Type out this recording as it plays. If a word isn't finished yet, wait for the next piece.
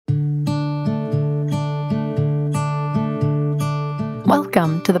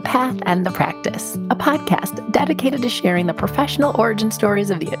to The Path and the Practice, a podcast dedicated to sharing the professional origin stories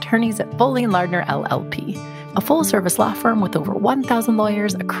of the attorneys at Foley & Lardner, LLP, a full-service law firm with over 1,000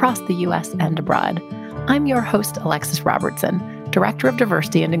 lawyers across the U.S. and abroad. I'm your host, Alexis Robertson, Director of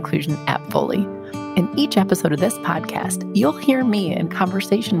Diversity and Inclusion at Foley. In each episode of this podcast, you'll hear me in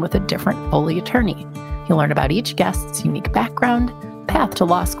conversation with a different Foley attorney. You'll learn about each guest's unique background, path to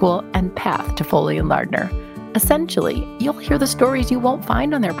law school, and path to Foley & Lardner. Essentially, you'll hear the stories you won't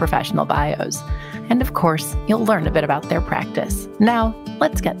find on their professional bios. And of course, you'll learn a bit about their practice. Now,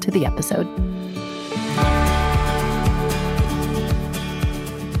 let's get to the episode.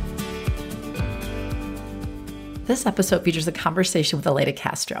 This episode features a conversation with Aleyda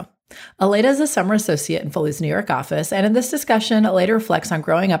Castro. Aleyda is a summer associate in Foley's New York office, and in this discussion, Aleyda reflects on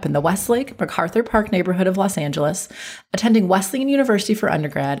growing up in the Westlake, MacArthur Park neighborhood of Los Angeles, attending Wesleyan University for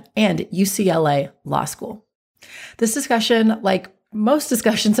undergrad, and UCLA Law School. This discussion, like most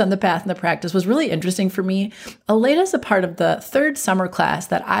discussions on the path and the practice, was really interesting for me. Aleyda is a part of the third summer class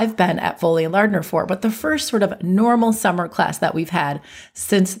that I've been at Foley & Lardner for, but the first sort of normal summer class that we've had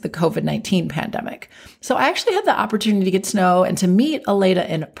since the COVID-19 pandemic. So I actually had the opportunity to get to know and to meet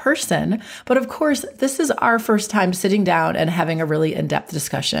Aleyda in person. But of course, this is our first time sitting down and having a really in-depth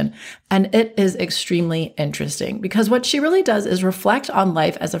discussion. And it is extremely interesting because what she really does is reflect on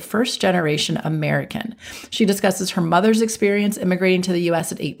life as a first-generation American. She discusses her mother's experience immigrating to the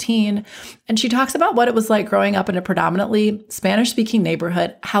U.S. at 18, and she talks about what it was like growing up in a predominantly Spanish-speaking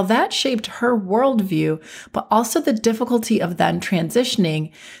neighborhood, how that shaped her worldview, but also the difficulty of then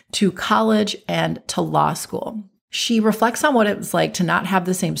transitioning to college and to law school. She reflects on what it was like to not have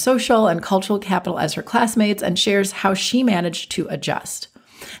the same social and cultural capital as her classmates and shares how she managed to adjust.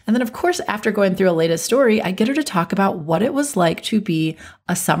 And then, of course, after going through Aleyda's story, I get her to talk about what it was like to be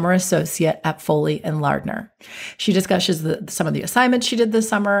a summer associate at Foley & Lardner. She discusses some of the assignments she did this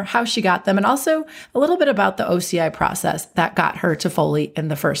summer, how she got them, and also a little bit about the OCI process that got her to Foley in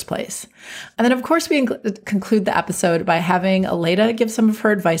the first place. And then, of course, we conclude the episode by having Aleyda give some of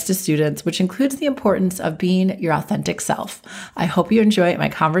her advice to students, which includes the importance of being your authentic self. I hope you enjoy my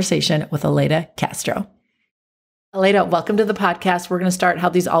conversation with Aleyda Castro. Aleyda, welcome to the podcast. We're going to start how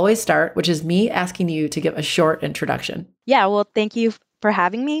these always start, which is me asking you to give a short introduction. Yeah, well, thank you for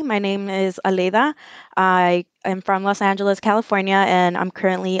having me. My name is Aleyda. I am from Los Angeles, California, and I'm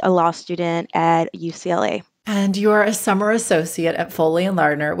currently a law student at UCLA. And you are a summer associate at Foley &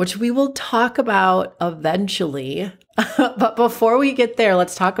 Lardner, which we will talk about eventually. But before we get there,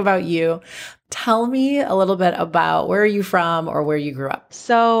 let's talk about you. Tell me a little bit about where are you from or where you grew up.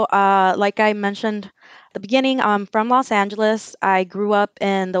 So like I mentioned at the beginning, I'm from Los Angeles. I grew up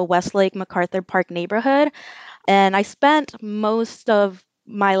in the Westlake, MacArthur Park neighborhood, and I spent most of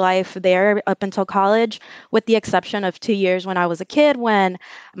my life there up until college, with the exception of 2 years when I was a kid when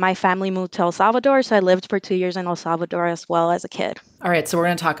my family moved to El Salvador. So I lived for 2 years in El Salvador as well as a kid. All right. So we're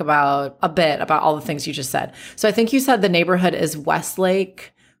going to talk about a bit about all the things you just said. So I think you said the neighborhood is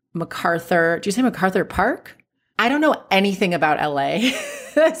Westlake, MacArthur. Do you say MacArthur Park? I don't know anything about LA.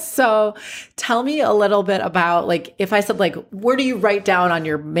 So tell me a little bit about, like, if I said, like, where do you write down on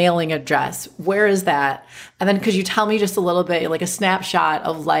your mailing address? Where is that? And then could you tell me just a little bit, like a snapshot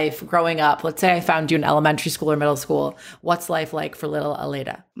of life growing up? Let's say I found you in elementary school or middle school. What's life like for little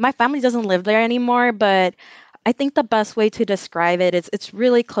Aleyda? My family doesn't live there anymore, but I think the best way to describe it is it's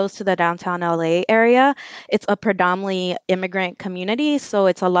really close to the downtown LA area. It's a predominantly immigrant community, so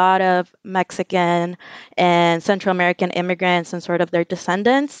it's a lot of Mexican and Central American immigrants and sort of their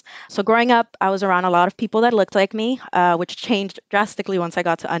descendants. So growing up, I was around a lot of people that looked like me, which changed drastically once I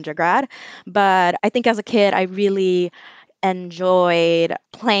got to undergrad. But I think as a kid, I really enjoyed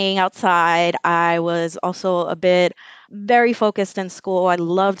playing outside. I was also very focused in school. I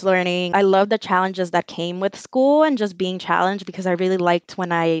loved learning. I loved the challenges that came with school and just being challenged because I really liked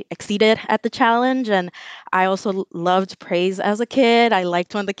when I exceeded at the challenge. And I also loved praise as a kid. I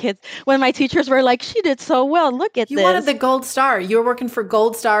liked when my teachers were like, she did so well. Look at this. You wanted the gold star. You were working for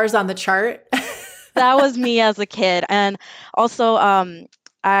gold stars on the chart. That was me as a kid. And also,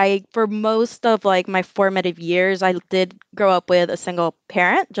 for most of like my formative years, I did grow up with a single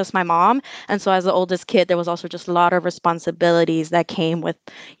parent, just my mom. And so as the oldest kid, there was also just a lot of responsibilities that came with,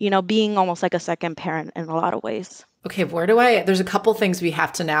 being almost like a second parent in a lot of ways. Okay, there's a couple things I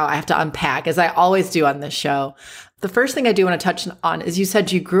have to unpack, as I always do on this show. The first thing I do want to touch on is you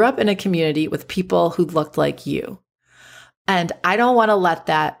said you grew up in a community with people who looked like you. And I don't want to let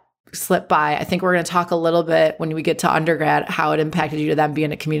that slip by. I think we're going to talk a little bit when we get to undergrad, how it impacted you to then be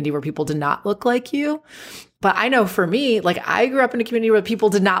in a community where people did not look like you. But I know for me, like I grew up in a community where people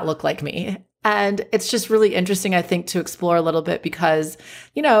did not look like me. And it's just really interesting, I think, to explore a little bit because,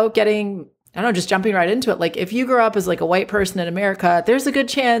 I don't know, just jumping right into it. Like if you grew up as like a white person in America, there's a good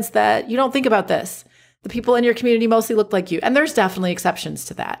chance that you don't think about this. The people in your community mostly look like you. And there's definitely exceptions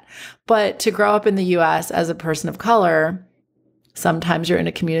to that. But to grow up in the US as a person of color, sometimes you're in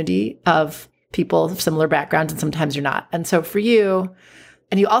a community of people of similar backgrounds and sometimes you're not. And so for you,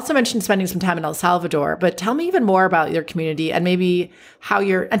 and you also mentioned spending some time in El Salvador, but tell me even more about your community and maybe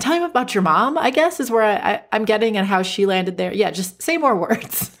and tell me about your mom, I guess, is where I'm getting and how she landed there. Yeah, just say more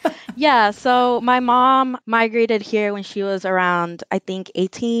words. Yeah, so my mom migrated here when she was around, I think,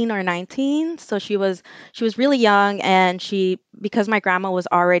 18 or 19. So she was really young, and because my grandma was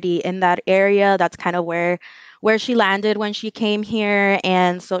already in that area, that's kind of where she landed when she came here.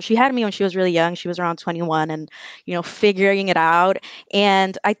 And so she had me when she was really young. She was around 21 and, figuring it out.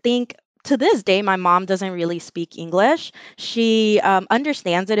 And I think to this day, my mom doesn't really speak English. She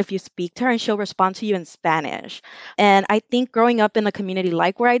understands it if you speak to her, and she'll respond to you in Spanish. And I think growing up in a community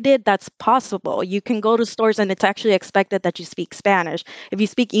like where I did, that's possible. You can go to stores and it's actually expected that you speak Spanish. If you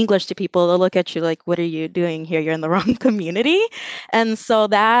speak English to people, they'll look at you like, what are you doing here? You're in the wrong community. And so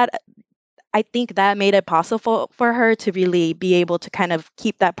I think that made it possible for her to really be able to kind of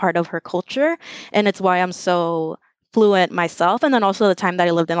keep that part of her culture. And it's why I'm so fluent myself. And then also the time that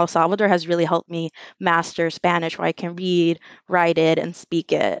I lived in El Salvador has really helped me master Spanish, where I can read, write it, and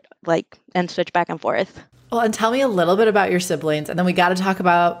speak it, and switch back and forth. Well, and tell me a little bit about your siblings. And then we got to talk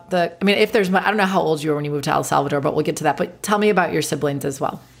about I don't know how old you were when you moved to El Salvador, but we'll get to that. But tell me about your siblings as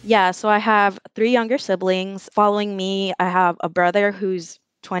well. Yeah, so I have 3 younger siblings. Following me, I have a brother who's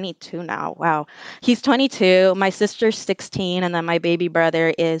 22 now. Wow. He's 22. My sister's 16, and then my baby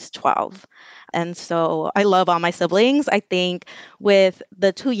brother is 12. And so I love all my siblings. I think with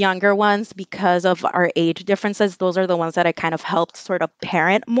the 2 younger ones, because of our age differences, those are the ones that I kind of helped sort of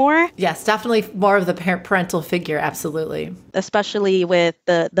parent more. Yes, definitely more of the parental figure. Absolutely. Especially with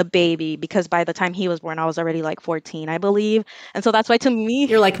the baby, because by the time he was born, I was already like 14, I believe. And so that's why to me,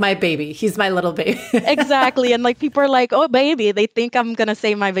 you're like my baby. He's my little baby. Exactly. And like people are like, oh, baby. They think I'm going to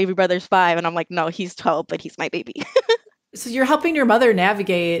say my baby brother's 5. And I'm like, no, he's 12, but he's my baby. So you're helping your mother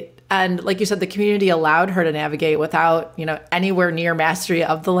navigate, and like you said, the community allowed her to navigate without, anywhere near mastery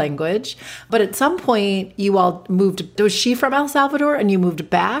of the language. But at some point, you all moved. Was she from El Salvador, and you moved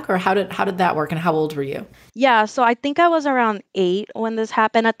back, or how did that work? And how old were you? Yeah, so I think I was around 8 when this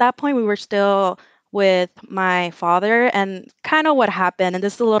happened. At that point, we were still with my father, and kind of what happened, and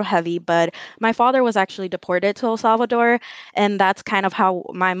this is a little heavy, but my father was actually deported to El Salvador. And that's kind of how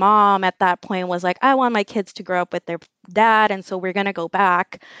my mom at that point was like, I want my kids to grow up with their dad. And so we're going to go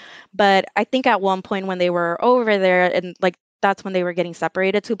back. But I think at one point when they were over there, and like that's when they were getting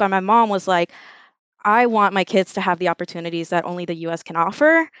separated too. But my mom was like, I want my kids to have the opportunities that only the US can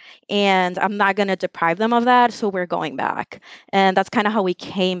offer, and I'm not going to deprive them of that. So we're going back. And that's kind of how we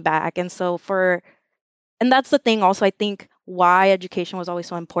came back. And that's the thing also, I think why education was always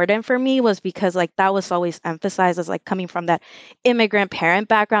so important for me was because like that was always emphasized as like coming from that immigrant parent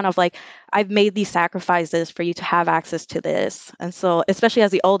background of like, I've made these sacrifices for you to have access to this. And so especially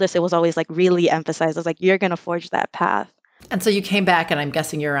as the oldest, it was always like really emphasized as like, you're going to forge that path. And so you came back, and I'm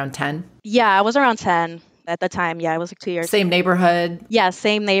guessing you're around 10? Yeah, I was around 10 at the time. Yeah, it was like 2 years. Same neighborhood? Yeah,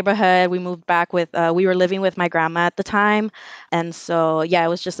 same neighborhood. We moved back we were living with my grandma at the time. And so, yeah, it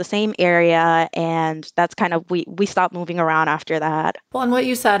was just the same area. And that's kind of, we stopped moving around after that. Well, and what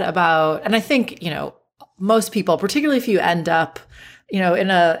you said about, and I think, most people, particularly if you end up, in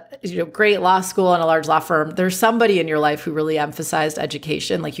a great law school and a large law firm, there's somebody in your life who really emphasized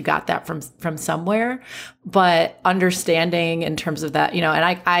education. Like you got that from somewhere, but understanding in terms of that,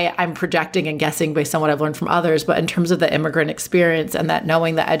 and I'm projecting and guessing based on what I've learned from others, but in terms of the immigrant experience and that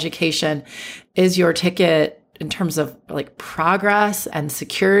knowing that education is your ticket in terms of like progress and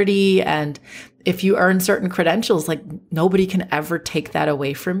security. And if you earn certain credentials, like nobody can ever take that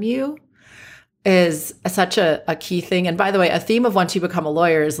away from you, is such a key thing. And by the way, a theme of once you become a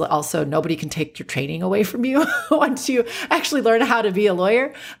lawyer is also nobody can take your training away from you once you actually learn how to be a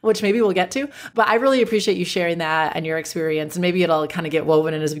lawyer, which maybe we'll get to. But I really appreciate you sharing that and your experience. And maybe it'll kind of get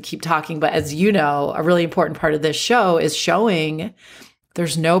woven in as we keep talking. But as you know, a really important part of this show is showing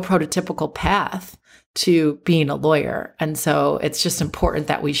there's no prototypical path to being a lawyer. And so it's just important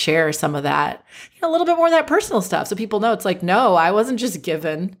that we share some of that, a little bit more of that personal stuff. So people know it's like, no, I wasn't just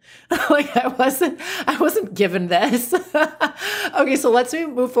given, like I wasn't given this. Okay. So let's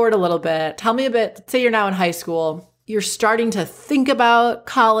move forward a little bit. Tell me a bit, say you're now in high school. you're starting to think about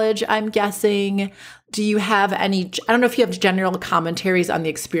college, I'm guessing. Do you have any, I don't know if you have general commentaries on the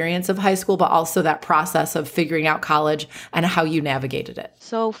experience of high school, but also that process of figuring out college and how you navigated it?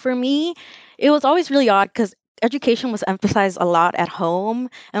 So for me, it was always really odd because education was emphasized a lot at home.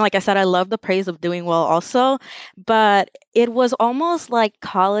 And like I said, I love the praise of doing well also. But it was almost like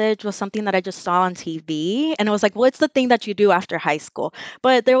college was something that I just saw on TV. And it was like, what's the thing that you do after high school?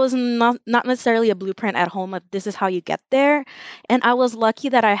 But there was not necessarily a blueprint at home of this is how you get there. And I was lucky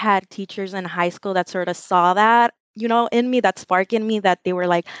that I had teachers in high school that sort of saw that. In me, that spark in me that they were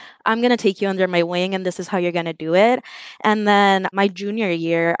like, I'm going to take you under my wing and this is how you're going to do it. And then my junior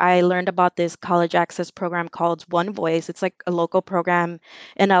year, I learned about this college access program called One Voice. It's like a local program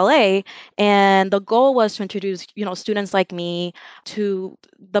in LA. And the goal was to introduce, students like me to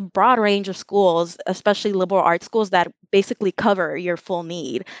the broad range of schools, especially liberal arts schools that basically cover your full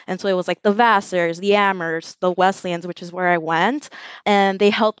need. And so it was like the Vassars, the Amherst, the Wesleyans, which is where I went. And they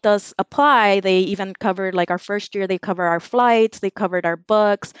helped us apply. They even covered like our first year, they covered our flights, they covered our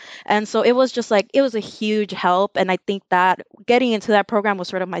books. And so it was just like, it was a huge help. And I think that getting into that program was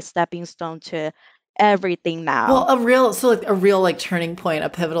sort of my stepping stone to everything Well, now. a real like turning point, a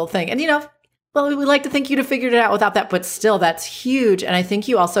pivotal thing. And well, we would like to think you'd have figured it out without that, but still that's huge. And I think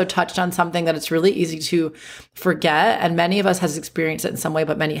you also touched on something that it's really easy to forget. And many of us has experienced it in some way,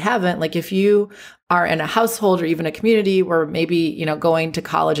 but many haven't. Like if you are in a household or even a community where maybe, going to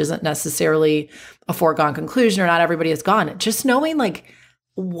college isn't necessarily a foregone conclusion or not everybody has gone, just knowing like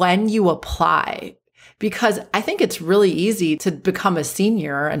when you apply, because I think it's really easy to become a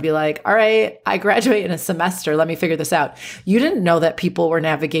senior and be like, all right, I graduate in a semester. Let me figure this out. You didn't know that people were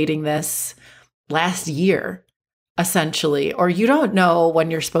navigating this last year, essentially, or you don't know when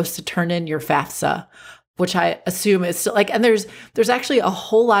you're supposed to turn in your FAFSA, which I assume is still like, and there's actually a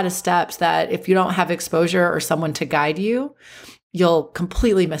whole lot of steps that if you don't have exposure or someone to guide you, you'll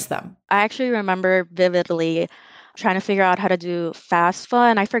completely miss them. I actually remember vividly trying to figure out how to do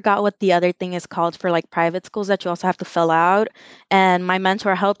FAFSA, and I forgot what the other thing is called for like private schools that you also have to fill out. And my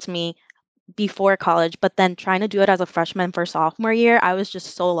mentor helped me before college, but then trying to do it as a freshman for sophomore year, I was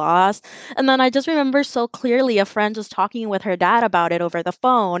just so lost. And then I just remember so clearly a friend just talking with her dad about it over the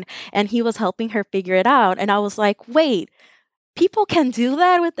phone, and he was helping her figure it out. And I was like, wait, people can do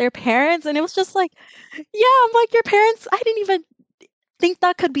that with their parents? And it was just like, yeah, I'm like, your parents, I didn't even think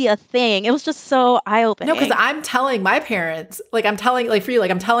that could be a thing. It was just so No, because eye-opening. I'm telling my parents, like I'm telling, like for you, like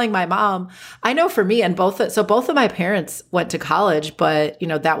I'm telling my mom. I know for me and both of my parents went to college, but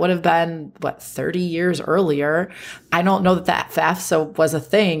that would have been what 30 years earlier. I don't know that FAFSA was a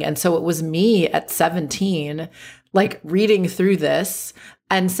thing, and so it was me at 17, like reading through this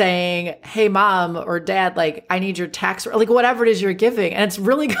and saying, "Hey, mom or dad, like I need your tax, or like whatever it is you're giving," and it's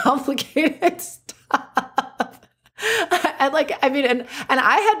really complicated stuff. And like, I mean, and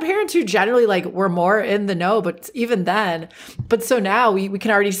I had parents who generally like were more in the know, but even then, but so now we can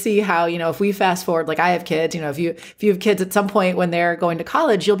already see how, if we fast forward, like I have kids, if you have kids at some point when they're going to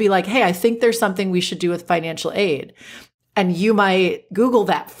college, you'll be like, hey, I think there's something we should do with financial aid. And you might Google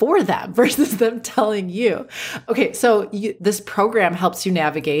that for them versus them telling you. Okay, so this program helps you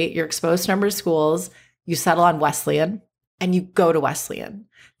navigate. You're exposed to a number of schools. You settle on Wesleyan and you go to Wesleyan.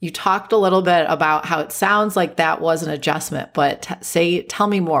 You talked a little bit about how it sounds like that was an adjustment, but tell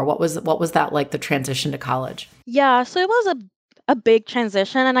me more. What was that like, the transition to college? Yeah, so it was a big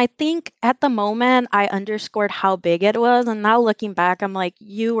transition. And I think at the moment I underscored how big it was. And now looking back, I'm like,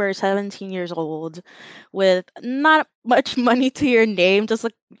 you were 17 years old with not much money to your name, just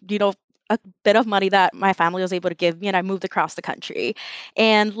like, a bit of money that my family was able to give me, and I moved across the country.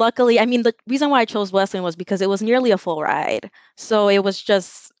 And luckily, I mean, the reason why I chose Wesleyan was because it was nearly a full ride. So it was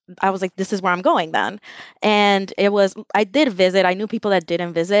just, I was like, this is where I'm going then. And I did visit, I knew people that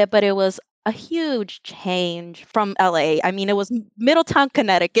didn't visit, but it was a huge change from LA. I mean, it was Middletown,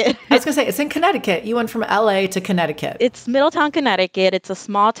 Connecticut. I was going to say, it's in Connecticut. You went from LA to Connecticut. It's Middletown, Connecticut. It's a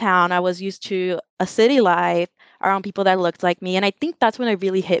small town. I was used to a city life around people that looked like me. And I think that's when it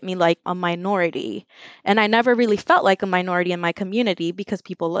really hit me like a minority. And I never really felt like a minority in my community because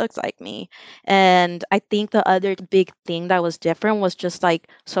people looked like me. And I think the other big thing that was different was just like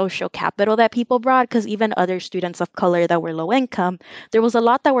social capital that people brought. Because even other students of color that were low income, there was a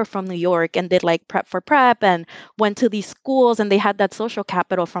lot that were from New York and did like prep for prep and went to these schools, and they had that social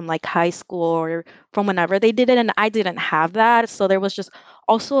capital from like high school or from whenever they did it. And I didn't have that. So there was just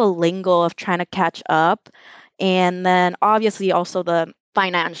also a lingo of trying to catch up. And then obviously also the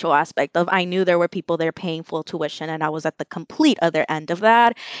financial aspect of I knew there were people there paying full tuition and I was at the complete other end of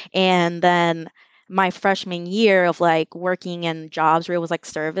that. And then my freshman year of like working in jobs where it was like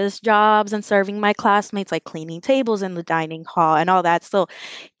service jobs and serving my classmates, like cleaning tables in the dining hall and all that. So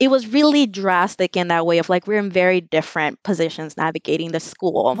it was really drastic in that way of like we're in very different positions navigating the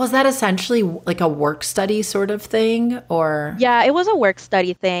school. Was that essentially like a work study sort of thing, or? Yeah, it was a work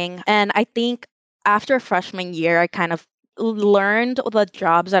study thing. And I think after freshman year, I kind of learned the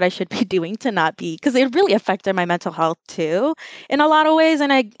jobs that I should be doing to not be, because it really affected my mental health too in a lot of ways.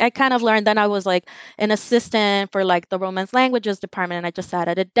 And I kind of learned then I was like an assistant for like the Romance languages department, and I just sat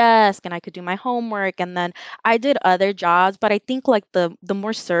at a desk and I could do my homework. And then I did other jobs, but I think like the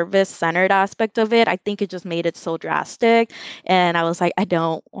more service centered aspect of it, I think it just made it so drastic. And I was like, I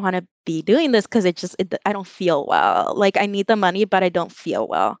don't want to be doing this because I don't feel well. Like I need the money, but I don't feel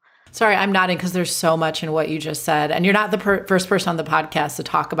well. Sorry, I'm nodding because there's so much in what you just said. And you're not the first person on the podcast to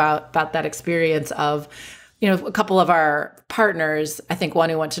talk about that experience of, a couple of our partners, I think one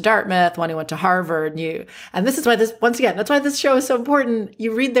who went to Dartmouth, one who went to Harvard, and this is why that's why this show is so important.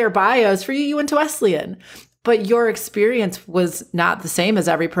 You read their bios. For you went to Wesleyan, but your experience was not the same as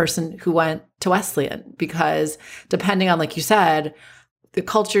every person who went to Wesleyan, because depending on, like you said, the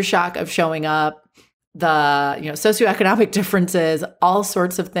culture shock of showing up, the socioeconomic differences, all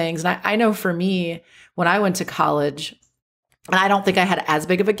sorts of things. And I know for me, when I went to college, and I don't think I had as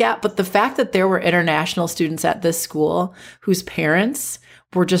big of a gap, but the fact that there were international students at this school whose parents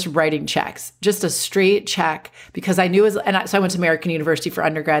were just writing checks, just a straight check, because I knew so I went to American University for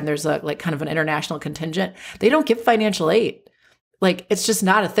undergrad, and there's a like kind of an international contingent. They don't give financial aid. Like, it's just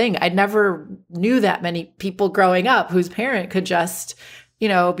not a thing. I never knew that many people growing up whose parent could just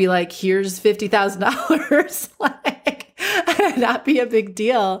be like, here's $50,000, like, not be a big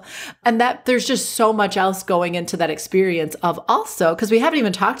deal. And that there's just so much else going into that experience of also, because we haven't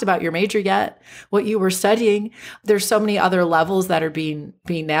even talked about your major yet, what you were studying. There's so many other levels that are being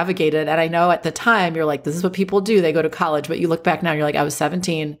navigated. And I know at the time you're like, this is what people do. They go to college, but you look back now and you're like, I was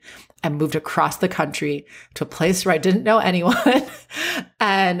 17. I moved across the country to a place where I didn't know anyone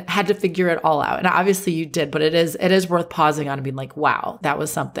and had to figure it all out. And obviously you did, but it is worth pausing on and being like, wow, that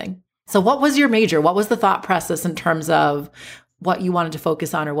was something. So what was your major? What was the thought process in terms of what you wanted to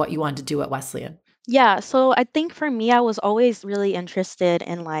focus on or what you wanted to do at Wesleyan? Yeah, so I think for me, I was always really interested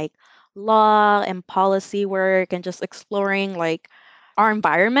in like law and policy work and just exploring like our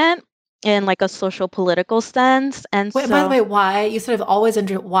environment in like a social political sense. And Wait, by the so way, why? You said I've always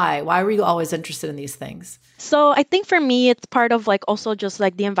why? Why were you always interested in these things? So I think for me, it's part of like also just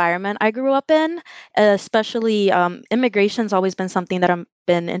like the environment I grew up in, especially immigration's always been something that I've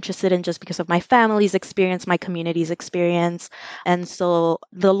been interested in just because of my family's experience, my community's experience. And so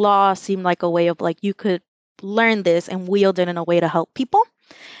the law seemed like a way of like you could learn this and wield it in a way to help people.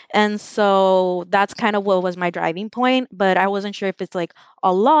 And so that's kind of what was my driving point, but I wasn't sure if it's like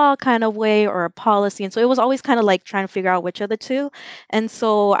a law kind of way or a policy. And so it was always kind of like trying to figure out which of the two. And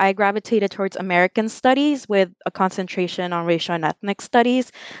so I gravitated towards American studies with a concentration on racial and ethnic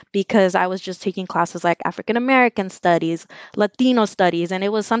studies because I was just taking classes like African American studies, Latino studies, and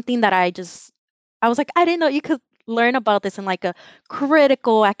it was something that I was like, I didn't know you could learn about this in like a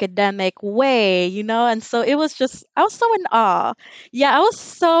critical academic way. And so it was just I was so in awe. Yeah, I was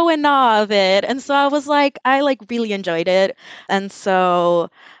so in awe of it. And so I was like, I like really enjoyed it. And so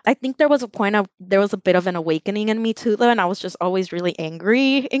I think there was there was a bit of an awakening in me too, though. And I was just always really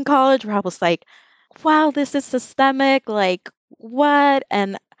angry in college where I was like, wow, this is systemic. Like, what?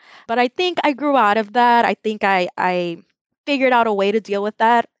 But I think I grew out of that. I think I figured out a way to deal with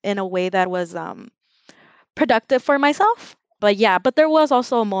that in a way that was productive for myself. But yeah, but there was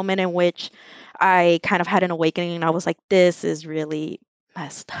also a moment in which I kind of had an awakening and I was like, this is really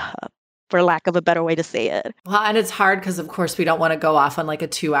messed up, for lack of a better way to say it. Well, and it's hard because, of course, we don't want to go off on like a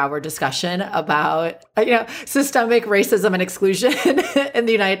 2-hour discussion about, systemic racism and exclusion in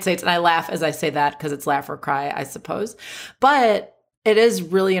the United States. And I laugh as I say that because it's laugh or cry, I suppose. But it is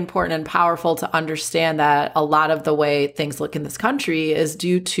really important and powerful to understand that a lot of the way things look in this country is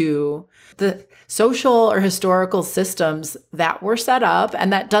due to the social or historical systems that were set up.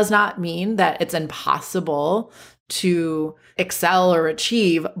 And that does not mean that it's impossible to excel or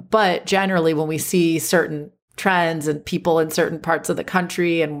achieve. But generally, when we see certain trends and people in certain parts of the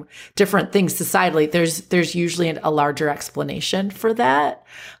country and different things societally, there's usually a larger explanation for that.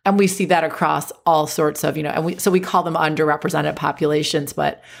 And we see that across all sorts of, so we call them underrepresented populations,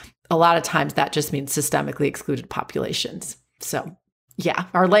 but a lot of times that just means systemically excluded populations. So Yeah,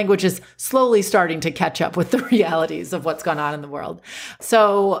 our language is slowly starting to catch up with the realities of what's gone on in the world.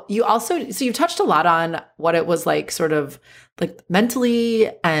 So you touched a lot on what it was like, sort of like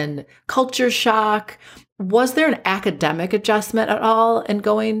mentally and culture shock. Was there an academic adjustment at all in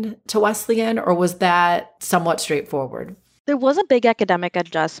going to Wesleyan, or was that somewhat straightforward? There was a big academic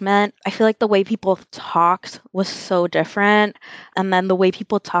adjustment. I feel like the way people talked was so different. And then the way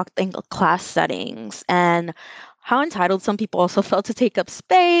people talked in class settings and how entitled some people also felt to take up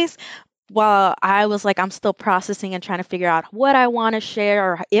space. While I was like, I'm still processing and trying to figure out what I want to share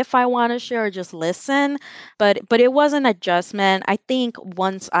or if I want to share or just listen. But it was an adjustment. I think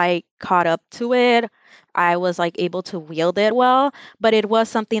once I caught up to it, I was like able to wield it well. But it was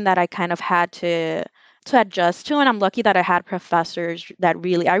something that I kind of had to adjust to. And I'm lucky that I had professors that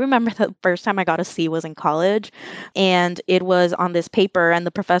really, I remember the first time I got a C was in college, and it was on this paper. And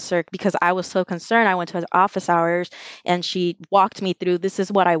the professor, because I was so concerned, I went to his office hours and she walked me through, this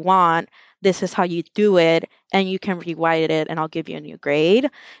is what I want. This is how you do it. And you can rewrite it and I'll give you a new grade.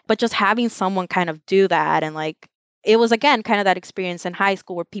 But just having someone kind of do that, and like, it was again kind of that experience in high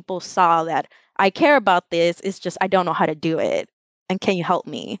school where people saw that I care about this. It's just I don't know how to do it. And can you help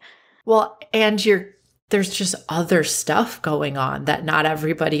me? Well, and there's just other stuff going on that not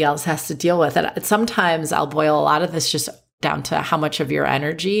everybody else has to deal with. And sometimes I'll boil a lot of this just down to how much of your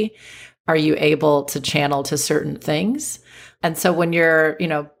energy are you able to channel to certain things. And so when you're,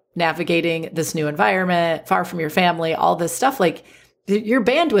 navigating this new environment, far from your family, all this stuff, like your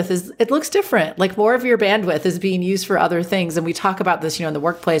bandwidth it looks different. Like more of your bandwidth is being used for other things. And we talk about this, in the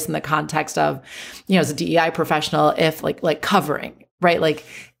workplace in the context of, as a DEI professional, if like covering, right? Like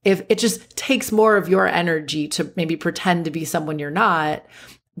if it just takes more of your energy to maybe pretend to be someone you're not,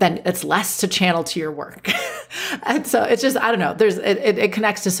 then it's less to channel to your work. And so it's just, I don't know, it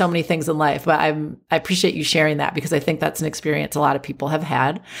connects to so many things in life, but I appreciate you sharing that because I think that's an experience a lot of people have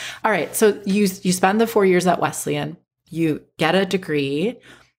had. All right. So you spend the 4 years at Wesleyan, you get a degree.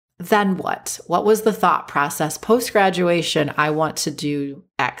 Then what? What was the thought process post-graduation? I want to do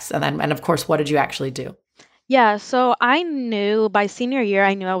X. And of course, what did you actually do? Yeah, so I knew by senior year,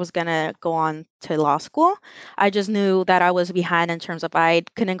 I knew I was gonna go on to law school. I just knew that I was behind in terms of I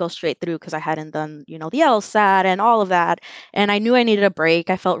couldn't go straight through because I hadn't done, the LSAT and all of that. And I knew I needed a break.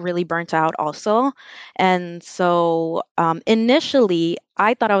 I felt really burnt out also. And so initially,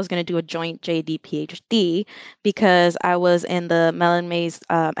 I thought I was going to do a joint JD PhD because I was in the Mellon Mays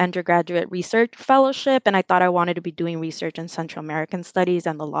undergraduate research fellowship, and I thought I wanted to be doing research in Central American studies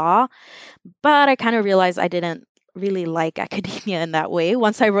and the law. But I kind of realized I didn't really like academia in that way.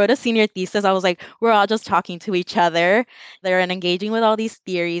 Once I wrote a senior thesis, I was like, we're all just talking to each other. They're engaging with all these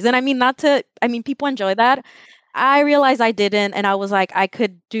theories. And I mean, people enjoy that. I realized I didn't. And I was like, I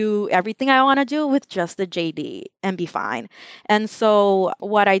could do everything I want to do with just the JD and be fine. And so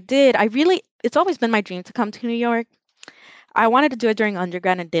what I did, it's always been my dream to come to New York. I wanted to do it during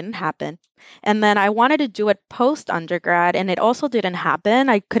undergrad and it didn't happen. And then I wanted to do it post undergrad and it also didn't happen.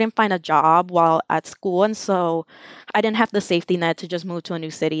 I couldn't find a job while at school. And so I didn't have the safety net to just move to a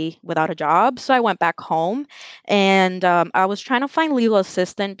new city without a job. So I went back home and I was trying to find legal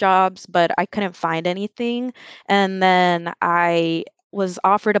assistant jobs, but I couldn't find anything. And then I was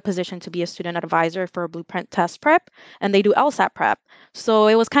offered a position to be a student advisor for a blueprint test prep, and they do LSAT prep. So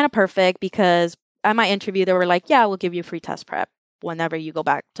it was kind of perfect because at my interview, they were like, yeah, we'll give you free test prep whenever you go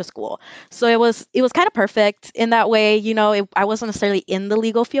back to school. So it was kind of perfect in that way. I wasn't necessarily in the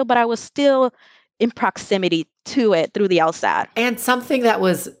legal field, but I was still in proximity to it through the LSAT. And something that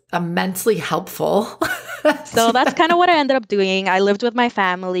was immensely helpful. So that's kind of what I ended up doing. I lived with my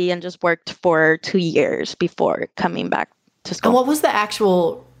family and just worked for 2 years before coming back to school. And what was the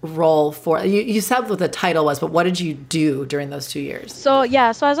actual role for you said what the title was, but what did you do during those 2 years? So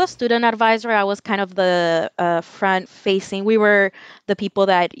as a student advisor, I was kind of the front facing. We were the people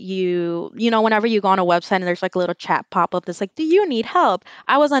that whenever you go on a website and there's like a little chat pop up that's like, do you need help?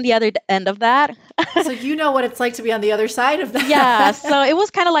 I was on the other end of that. So you know what it's like to be on the other side of that. Yeah, so it was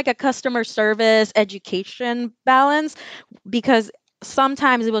kind of like a customer service education balance because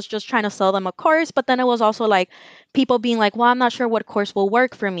sometimes it was just trying to sell them a course, but then it was also like people being like, well, I'm not sure what course will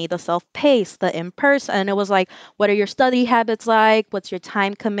work for me, the self-paced, the in-person. And it was like, what are your study habits like? What's your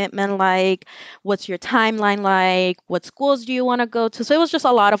time commitment like? What's your timeline like? What schools do you want to go to? So it was just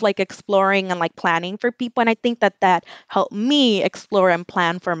a lot of like exploring and like planning for people. And I think that helped me explore and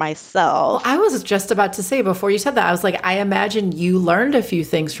plan for myself. Well, I was just about to say before you said that, I was like, I imagine you learned a few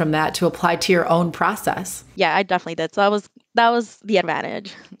things from that to apply to your own process. Yeah, I definitely did. So that was the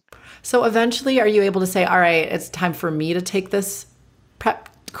advantage. So eventually, are you able to say, all right, it's time for me to take this prep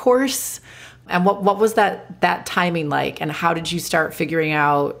course? And what was that timing like? And how did you start figuring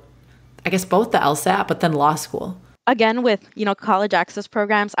out, I guess, both the LSAT, but then law school? Again, with, college access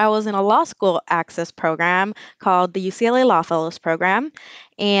programs, I was in a law school access program called the UCLA Law Fellows Program.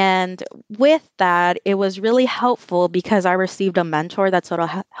 And with that, it was really helpful because I received a mentor that sort of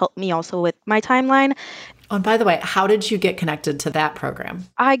helped me also with my timeline. Oh, and by the way, how did you get connected to that program?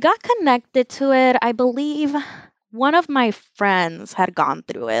 I got connected to it, I believe one of my friends had gone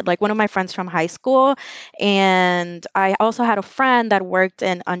through it, like one of my friends from high school. And I also had a friend that worked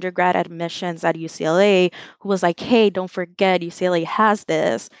in undergrad admissions at UCLA who was like, hey, don't forget, UCLA has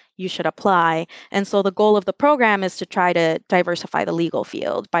this. You should apply. And so the goal of the program is to try to diversify the legal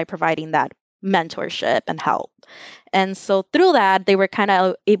field by providing that mentorship and help. And so through that, they were kind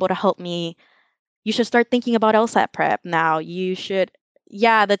of able to help me. You should start thinking about LSAT prep now. You should,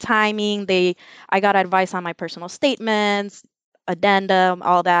 yeah, the timing, I got advice on my personal statements, addendum,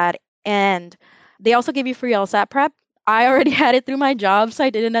 all that. And they also give you free LSAT prep. I already had it through my job, so I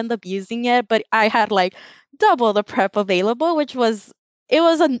didn't end up using it, but I had like double the prep available, it was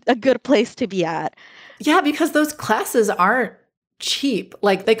a good place to be at. Yeah, because those classes aren't cheap.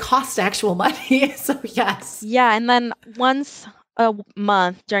 Like they cost actual money. So yes. Yeah, and then once a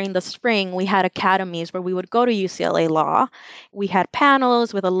month during the spring, we had academies where we would go to UCLA Law. We had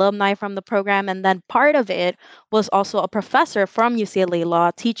panels with alumni from the program, and then part of it was also a professor from UCLA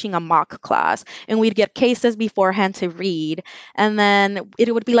Law teaching a mock class. And we'd get cases beforehand to read, and then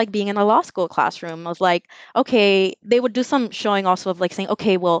it would be like being in a law school classroom. Of like, okay, they would do some showing also of like saying,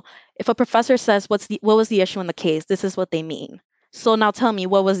 okay, well, if a professor says what was the issue in the case, this is what they mean. So now tell me,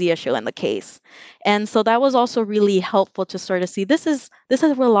 what was the issue in the case? And so that was also really helpful to sort of see this is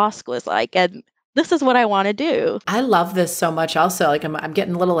what law school is like, and this is what I want to do. I love this so much also. Like I'm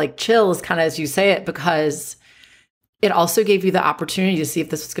getting a little like chills kind of as you say it, because it also gave you the opportunity to see if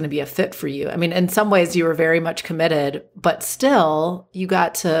this was going to be a fit for you. I mean, in some ways you were very much committed, but still you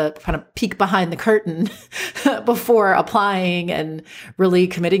got to kind of peek behind the curtain before applying and really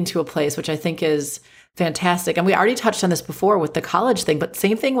committing to a place, which I think is fantastic. And we already touched on this before with the college thing, but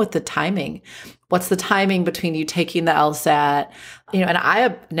same thing with the timing. What's the timing between you taking the LSAT? And I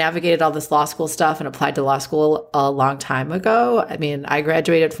have navigated all this law school stuff and applied to law school a long time ago. I mean, I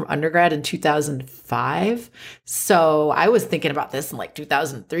graduated from undergrad in 2005. So I was thinking about this in like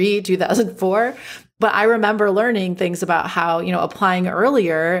 2003, 2004. But I remember learning things about how, applying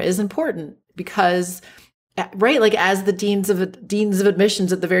earlier is important because right, like as the deans of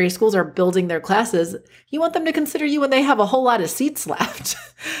admissions at the various schools are building their classes, you want them to consider you when they have a whole lot of seats left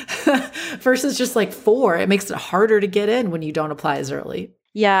versus just like 4. It makes it harder to get in when you don't apply as early.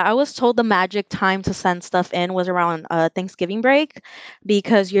 Yeah, I was told the magic time to send stuff in was around Thanksgiving break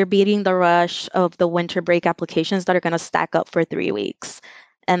because you're beating the rush of the winter break applications that are going to stack up for 3 weeks.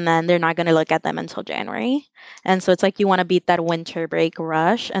 And then they're not going to look at them until January. And so it's like you want to beat that winter break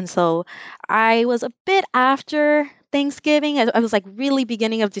rush. And so I was a bit after Thanksgiving. I was like really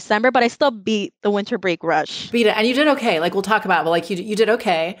beginning of December, but I still beat the winter break rush. Beat it. And you did okay. Like we'll talk about it, but like you did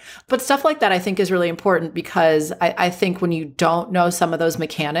okay. But stuff like that I think is really important because I think when you don't know some of those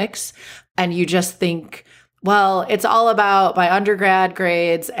mechanics and you just think, well, it's all about my undergrad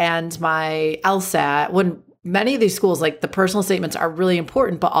grades and my LSAT, when many of these schools, like the personal statements are really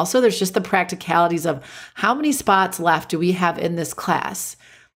important, but also there's just the practicalities of how many spots left do we have in this class?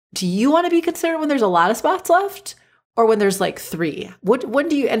 Do you want to be considered when there's a lot of spots left or when there's like 3? When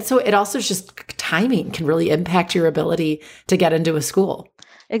do you, and so it also just timing can really impact your ability to get into a school.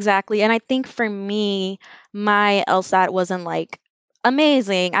 Exactly. And I think for me, my LSAT wasn't like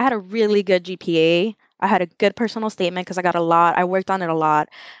amazing. I had a really good GPA. I had a good personal statement because I worked on it a lot,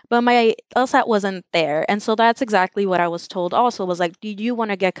 but my LSAT wasn't there. And so that's exactly what I was told also was like, do you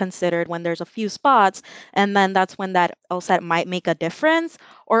want to get considered when there's a few spots? And then that's when that LSAT might make a difference,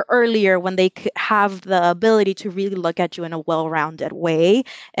 or earlier when they have the ability to really look at you in a well-rounded way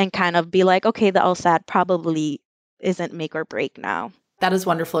and kind of be like, okay, the LSAT probably isn't make or break now. That is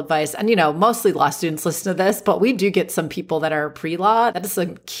wonderful advice. And, mostly law students listen to this, but we do get some people that are pre-law. That is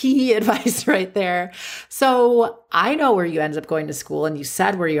some key advice right there. So I know where you ended up going to school and you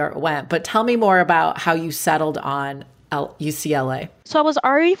said where you went, but tell me more about how you settled on UCLA. So I was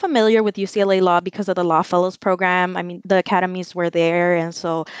already familiar with UCLA Law because of the Law Fellows program. I mean, the academies were there. And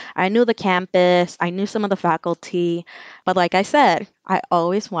so I knew the campus, I knew some of the faculty. But like I said, I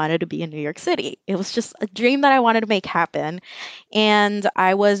always wanted to be in New York City. It was just a dream that I wanted to make happen. And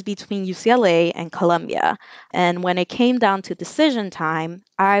I was between UCLA and Columbia. And when it came down to decision time,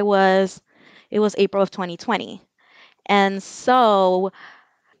 it was April of 2020. And so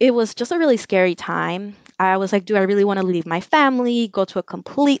it was just a really scary time. I was like, do I really want to leave my family, go to a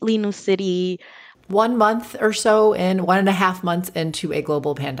completely new city? 1 month or so in, 1.5 months into a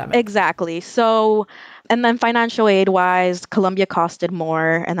global pandemic. Exactly. So, and then financial aid wise, Colombia costed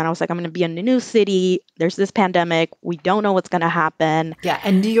more. And then I was like, I'm going to be in a new city. There's this pandemic. We don't know what's going to happen. Yeah.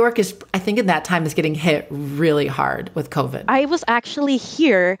 And New York is, I think in that time is getting hit really hard with COVID. I was actually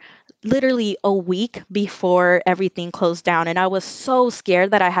here literally a week before everything closed down. And I was so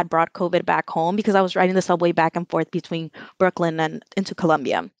scared that I had brought COVID back home because I was riding the subway back and forth between Brooklyn and into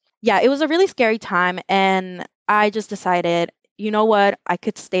Columbia. Yeah, it was a really scary time. And I just decided, you know what? I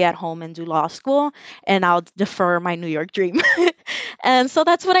could stay at home and do law school and I'll defer my New York dream. And so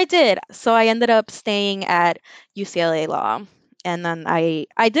that's what I did. So I ended up staying at UCLA Law. And then I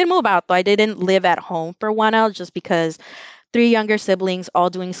did move out, though. I didn't live at home for 1 hour just because three younger siblings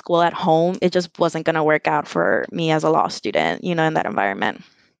all doing school at home, it just wasn't going to work out for me as a law student, in that environment.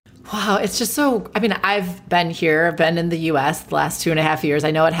 Wow, it's just so, I mean, I've been here, I've been in the US the last 2.5 years. I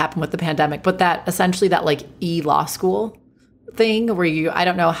know it happened with the pandemic, but that essentially that like e-law school thing where I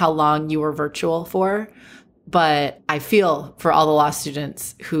don't know how long you were virtual for, but I feel for all the law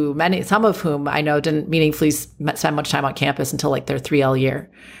students some of whom I know didn't meaningfully spend much time on campus until like their 3L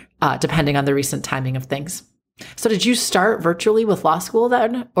year, depending on the recent timing of things. So did you start virtually with law school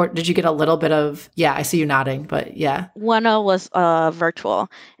then? Or did you get a little bit of, yeah, I see you nodding, but yeah. 1L was virtual,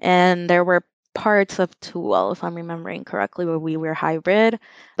 and there were parts of 2L, if I'm remembering correctly, where we were hybrid.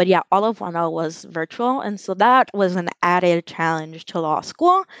 But yeah, all of 1L was virtual. And so that was an added challenge to law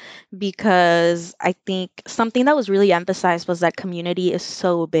school because I think something that was really emphasized was that community is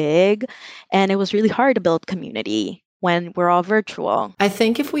so big, and it was really hard to build community when we're all virtual. I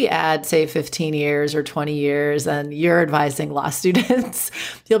think if we add, say, 15 years or 20 years and you're advising law students,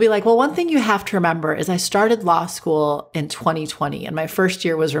 you'll be like, well, one thing you have to remember is I started law school in 2020 and my first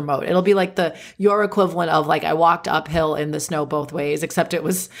year was remote. It'll be like your equivalent of like I walked uphill in the snow both ways, except it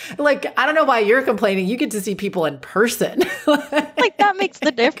was like, I don't know why you're complaining. You get to see people in person. Like that makes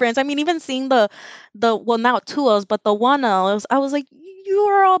the difference. I mean, even seeing the well, now 2Ls, but the 1Ls, I was like, you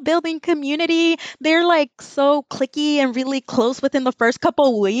are all building community. They're like so cliquey and really close within the first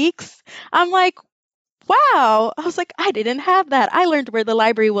couple weeks. I'm like, wow. I was like, I didn't have that. I learned where the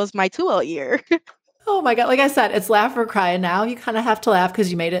library was my 2L year. Oh my God. Like I said, it's laugh or cry. And now you kind of have to laugh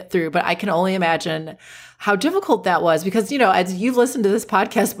because you made it through. But I can only imagine how difficult that was because, as you've listened to this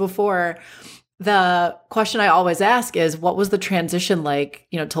podcast before, the question I always ask is, what was the transition like,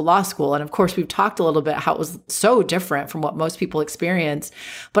 to law school? And of course, we've talked a little bit how it was so different from what most people experience.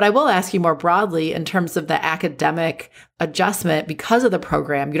 But I will ask you more broadly in terms of the academic adjustment because of the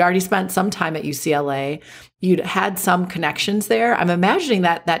program. You'd already spent some time at UCLA. You'd had some connections there. I'm imagining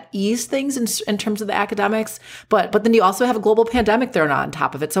that eased things in terms of the academics. But then you also have a global pandemic thrown on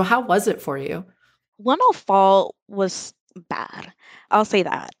top of it. So how was it for you? 1L fall was bad. I'll say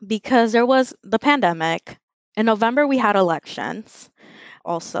that because there was the pandemic. In November, we had elections.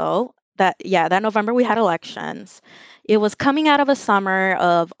 Also, that November we had elections. It was coming out of a summer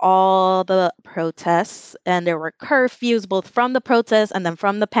of all the protests, and there were curfews both from the protests and then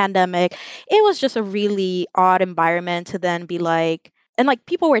from the pandemic. It was just a really odd environment to then be like, and like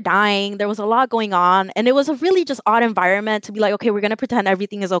people were dying. There was a lot going on. And it was a really just odd environment to be like, okay, we're going to pretend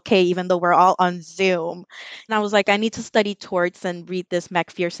everything is okay, even though we're all on Zoom. And I was like, I need to study torts and read this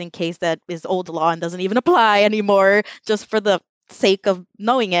McPherson case that is old law and doesn't even apply anymore just for the sake of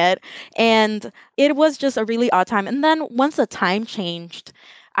knowing it. And it was just a really odd time. And then once the time changed,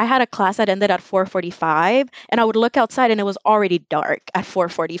 I had a class that ended at 4:45 and I would look outside and it was already dark at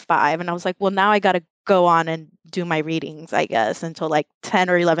 4:45. And I was like, well, now I got to go on and do my readings, I guess, until like 10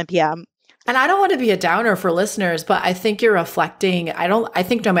 or 11 p.m. And I don't want to be a downer for listeners, but I think you're reflecting. I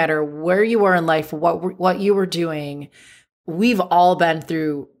think no matter where you were in life, what you were doing, we've all been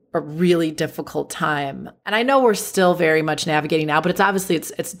through a really difficult time. And I know we're still very much navigating now, but it's obviously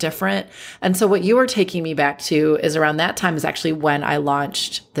it's different. And so what you were taking me back to is around that time is actually when I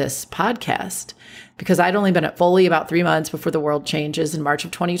launched this podcast, because I'd only been at Foley about 3 months before the world changes in March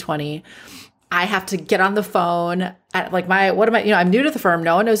of 2020. I have to get on the phone at like I'm new to the firm.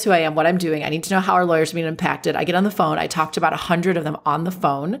 No one knows who I am, what I'm doing. I need to know how our lawyers are being impacted. I get on the phone. I talked to about 100 of them on the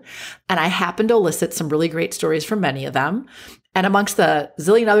phone, and I happened to elicit some really great stories from many of them. And amongst the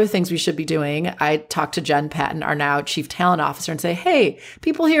zillion other things we should be doing, I talked to Jen Patton, our now chief talent officer, and say, hey,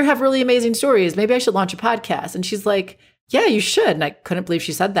 people here have really amazing stories. Maybe I should launch a podcast. And she's like, yeah, you should. And I couldn't believe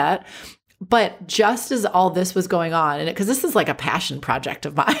she said that. But just as all this was going on, and because this is like a passion project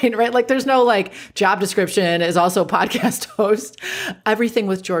of mine, right? Like there's no like job description is also a podcast host. Everything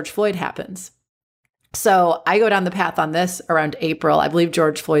with George Floyd happens. So I go down the path on this around April. I believe the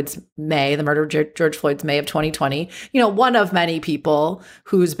murder of George Floyd's May of 2020. One of many people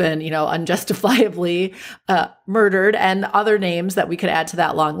who's been, unjustifiably murdered, and other names that we could add to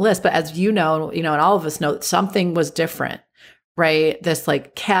that long list. But as you know, and all of us know, something was different, right? This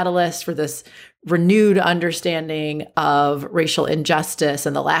like catalyst for this renewed understanding of racial injustice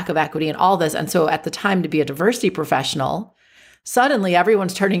and the lack of equity and all this. And so at the time, to be a diversity professional, suddenly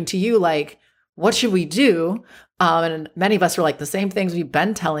everyone's turning to you like, what should we do? And many of us were like, the same things we've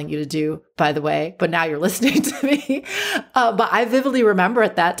been telling you to do, by the way, but now you're listening to me. But I vividly remember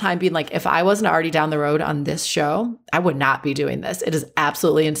at that time being like, if I wasn't already down the road on this show, I would not be doing this. It is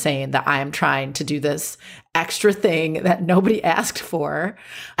absolutely insane that I am trying to do this extra thing that nobody asked for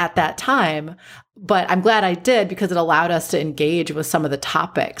at that time. But I'm glad I did, because it allowed us to engage with some of the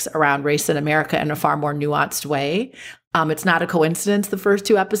topics around race in America in a far more nuanced way. It's not a coincidence the first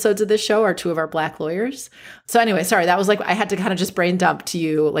 2 episodes of this show are 2 of our Black lawyers. So anyway, sorry, that was like, I had to kind of just brain dump to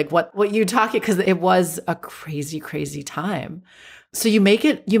you, like what you talk it, because it was a crazy, crazy time. So you make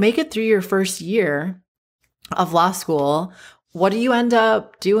it through your first year of law school. What do you end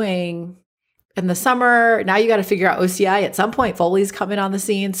up doing in the summer? Now you got to figure out OCI at some point. Foley's coming on the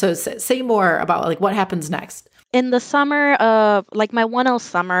scene. So say more about like what happens next. In the summer of like my 1L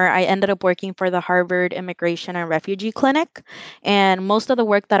summer, I ended up working for the Harvard Immigration and Refugee Clinic. And most of the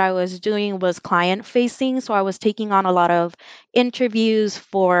work that I was doing was client facing. So I was taking on a lot of interviews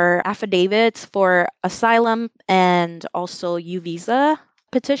for affidavits for asylum and also U visa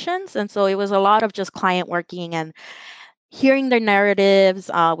petitions. And so it was a lot of just client working and hearing their narratives,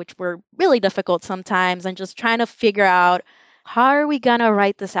 which were really difficult sometimes, and just trying to figure out, how are we going to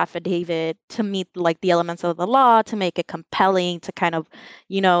write this affidavit to meet like the elements of the law, to make it compelling, to kind of,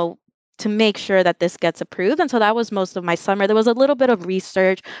 to make sure that this gets approved. And so that was most of my summer. There was a little bit of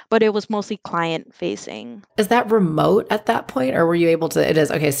research, but it was mostly client facing. Is that remote at that point, or were you able to? It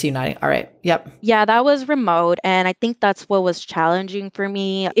is. Okay, so uniting. All right. Yep. Yeah, that was remote. And I think that's what was challenging for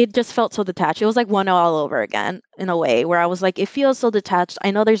me. It just felt so detached. It was like 1L all over again in a way, where I was like, it feels so detached.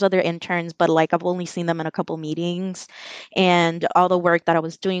 I know there's other interns, but like I've only seen them in a couple meetings. And all the work that I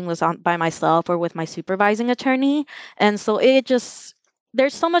was doing was by myself or with my supervising attorney. And so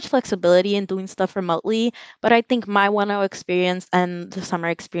there's so much flexibility in doing stuff remotely, but I think my 1L experience and the summer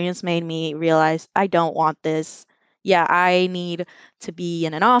experience made me realize I don't want this. Yeah, I need to be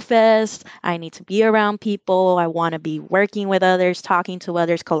in an office. I need to be around people. I want to be working with others, talking to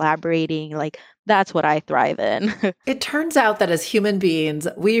others, collaborating. Like that's what I thrive in. It turns out that as human beings,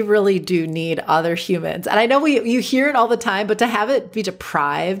 we really do need other humans. And I know you hear it all the time, but to have it be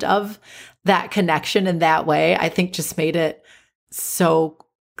deprived of that connection in that way, I think just made it so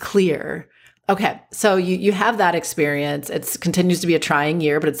clear. Okay, so you have that experience. It continues to be a trying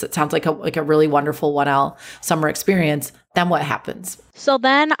year, but it sounds like a really wonderful 1L summer experience. Then what happens? So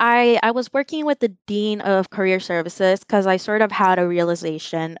then I was working with the Dean of Career Services because I sort of had a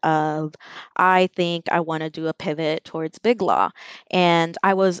realization of, I think I want to do a pivot towards big law. And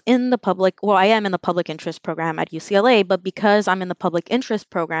I am in the public interest program at UCLA, but because I'm in the public interest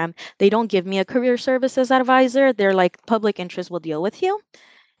program, they don't give me a career services advisor. They're like, public interest will deal with you.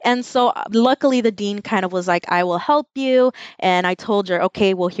 And so luckily the dean kind of was like, I will help you. And I told her,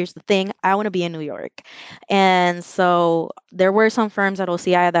 okay, well, here's the thing. I want to be in New York. And so there were some firms at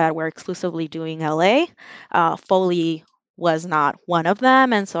OCI that were exclusively doing LA. Foley was not one of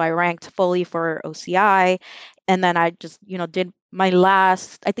them. And so I ranked Foley for OCI. And then I just, did I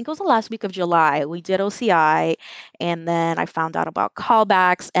think it was the last week of July, we did OCI. And then I found out about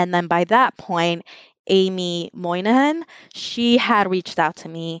callbacks. And then by that point, Amy Moynihan, she had reached out to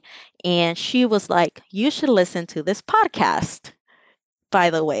me and she was like, you should listen to this podcast, by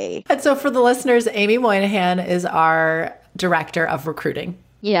the way. And so for the listeners, Amy Moynihan is our director of recruiting.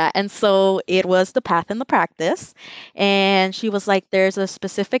 Yeah. And so it was The Path and the Practice. And she was like, there's a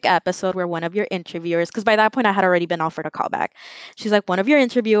specific episode where one of your interviewers, because by that point I had already been offered a callback. She's like, one of your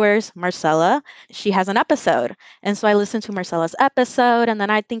interviewers, Marcella, she has an episode. And so I listened to Marcella's episode. And then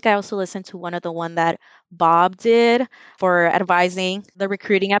I think I also listened to one that Bob did for advising the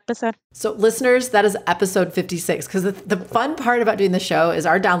recruiting episode. So listeners, that is episode 56. Because the fun part about doing the show is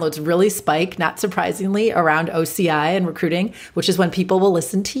our downloads really spike, not surprisingly, around OCI and recruiting, which is when people will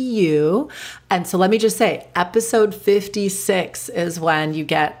listen to you. And so let me just say, episode 56 is when you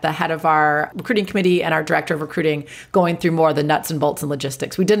get the head of our recruiting committee and our director of recruiting going through more of the nuts and bolts and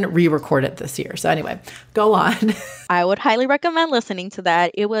logistics. We didn't re-record it this year. So anyway, go on. I would highly recommend listening to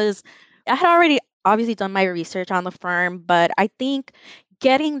that. I had already obviously done my research on the firm, but I think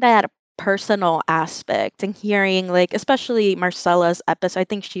getting that personal aspect and hearing like especially Marcella's episode. I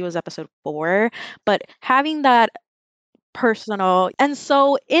think she was episode 4, but having that personal. And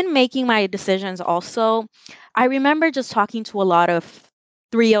so in making my decisions also, I remember just talking to a lot of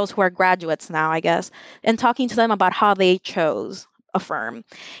 3Os who are graduates now, I guess, and talking to them about how they chose a firm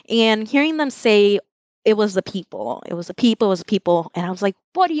and hearing them say it was the people, it was the people, it was the people. And I was like,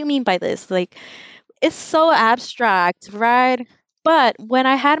 what do you mean by this? Like, it's so abstract, right? But when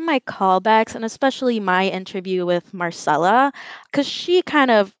I had my callbacks and especially my interview with Marcella, because she kind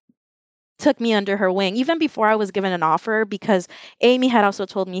of took me under her wing even before I was given an offer because Amy had also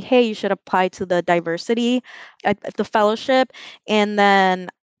told me, "Hey, you should apply to the diversity at the fellowship." And then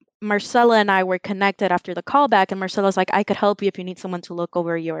Marcella and I were connected after the callback, and Marcella's like, "I could help you if you need someone to look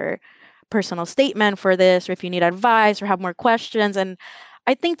over your personal statement for this, or if you need advice or have more questions." And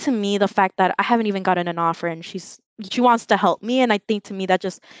I think to me, the fact that I haven't even gotten an offer and she wants to help me, and I think to me that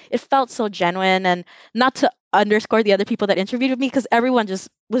just it felt so genuine. And not to underscore the other people that interviewed me because everyone just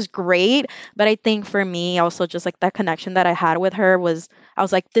was great, but I think for me also just like that connection that I had with her was I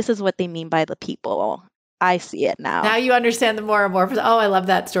was like, this is what they mean by the people. I see it now. Now you understand the more and more. Oh, I love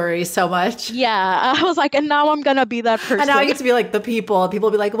that story so much. Yeah, I was like, and now I'm gonna be that person. And now I get to be like the people. People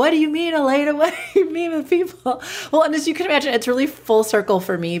will be like, what do you mean, Aleyda? What do you mean with people? Well, and as you can imagine, it's really full circle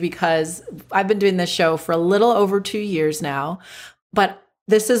for me because I've been doing this show for a little over 2 years now. But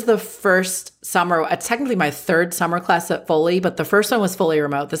this is the first summer. It's technically my third summer class at Foley, but the first one was fully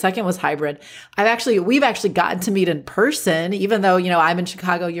remote. The second was hybrid. We've actually gotten to meet in person, even though, I'm in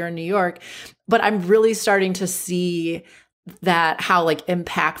Chicago, you're in New York. But I'm really starting to see that how like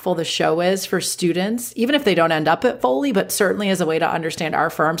impactful the show is for students, even if they don't end up at Foley, but certainly as a way to understand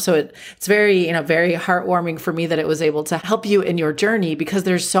our firm. So it's very, very heartwarming for me that it was able to help you in your journey because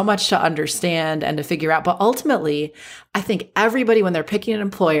there's so much to understand and to figure out. But ultimately, I think everybody, when they're picking an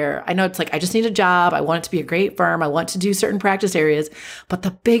employer, I know it's like, I just need a job. I want it to be a great firm. I want to do certain practice areas. But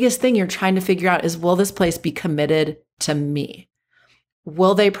the biggest thing you're trying to figure out is, will this place be committed to me?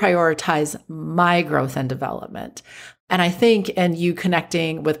 Will they prioritize my growth and development? And I think, and you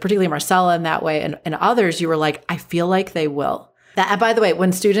connecting with particularly Marcella in that way and others, you were like, I feel like they will. That, by the way,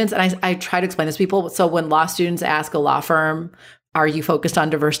 when students, and I try to explain this to people, so when law students ask a law firm, are you focused on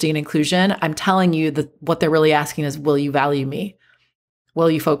diversity and inclusion? I'm telling you that what they're really asking is, will you value me?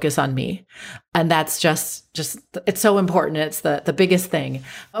 Will you focus on me? And that's just it's so important. It's the biggest thing.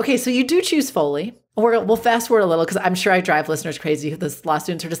 Okay, so you do choose Foley. We'll fast forward a little because I'm sure I drive listeners crazy. The law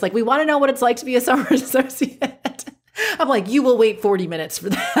students are just like, we want to know what it's like to be a summer associate. I'm like, you will wait 40 minutes for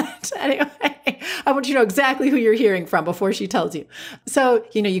that. Anyway, I want you to know exactly who you're hearing from before she tells you. So,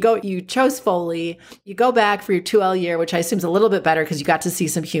 you chose Foley, you go back for your 2L year, which I assume is a little bit better because you got to see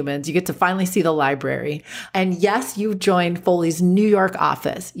some humans. You get to finally see the library. And yes, you joined Foley's New York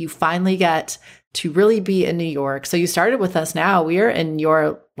office. You finally get to really be in New York. So you started with us now. We are in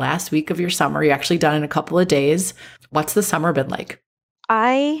your last week of your summer. You're actually done in a couple of days. What's the summer been like?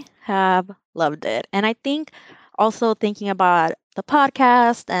 I have loved it. And I think also thinking about the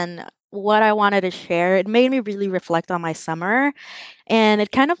podcast and what I wanted to share, it made me really reflect on my summer. And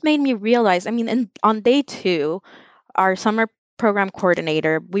it kind of made me realize, I mean, on day 2, our summer program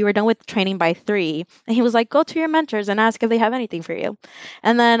coordinator, we were done with training by 3, and he was like, go to your mentors and ask if they have anything for you.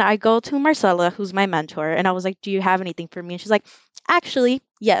 And then I go to Marcella, who's my mentor, and I was like, do you have anything for me? And she's like, actually,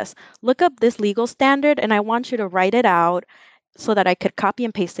 yes, look up this legal standard and I want you to write it out so that I could copy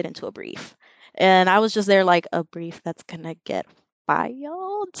and paste it into a brief. And I was just there like, a brief that's gonna get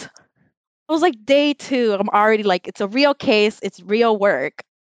filed? It was like day 2. I'm already like, it's a real case, it's real work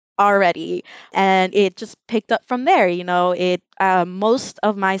already. And it just picked up from there. Most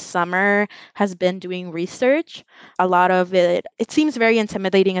of my summer has been doing research. A lot of it seems very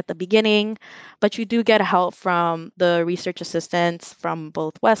intimidating at the beginning, but you do get help from the research assistants from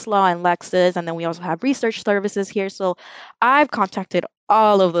both Westlaw and Lexis. And then we also have research services here. So I've contacted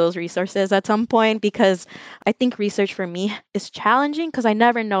all of those resources at some point because I think research for me is challenging because I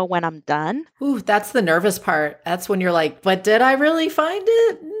never know when I'm done. Ooh, that's the nervous part. That's when you're like, but did I really find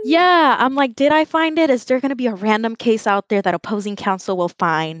it? Yeah, I'm like, did I find it? Is there going to be a random case out there that opposing counsel will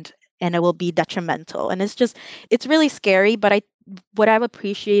find and it will be detrimental? And it's really scary. But what I've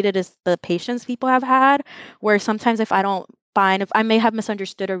appreciated is the patience people have had, where sometimes if I may have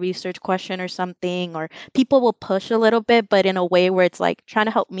misunderstood a research question or something, or people will push a little bit, but in a way where it's like trying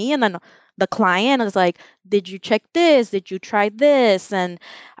to help me. And then the client is like, did you check this? Did you try this? And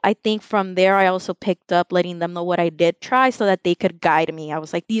I think from there, I also picked up letting them know what I did try so that they could guide me. I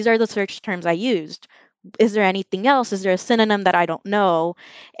was like, these are the search terms I used. is there anything else? Is there a synonym that I don't know?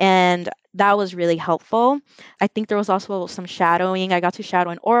 And that was really helpful. I think there was also some shadowing. I got to shadow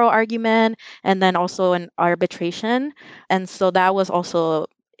an oral argument and then also an arbitration. And so that was also,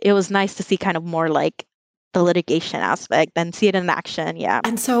 it was nice to see kind of more like the litigation aspect and see it in action. Yeah.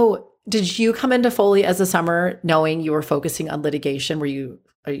 And so, did you come into Foley as a summer knowing you were focusing on litigation? Are you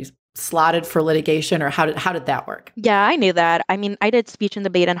slotted for litigation, or how did that work? Yeah, I knew that. I mean, I did speech and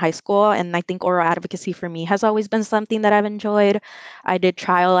debate in high school, and I think oral advocacy for me has always been something that I've enjoyed. I did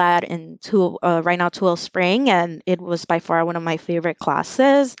trial ad in right now Tool Spring, and it was by far one of my favorite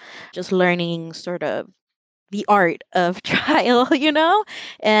classes. Just learning sort of the art of trial,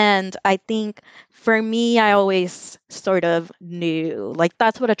 And I think for me, I always sort of knew like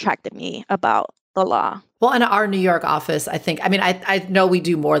that's what attracted me about the law. Well, in our New York office, I know we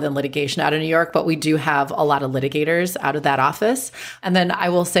do more than litigation out of New York, but we do have a lot of litigators out of that office. And then I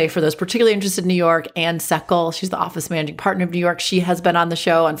will say for those particularly interested in New York, Ann Seckel, she's the office managing partner of New York. She has been on the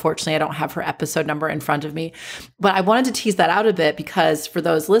show. Unfortunately, I don't have her episode number in front of me, but I wanted to tease that out a bit because for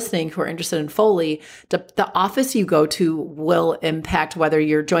those listening who are interested in Foley, the office you go to will impact whether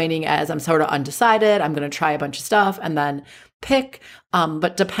you're joining as I'm sort of undecided, I'm going to try a bunch of stuff and then pick.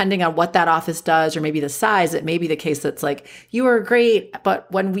 But depending on what that office does, or maybe the size, it may be the case that's like, you are great,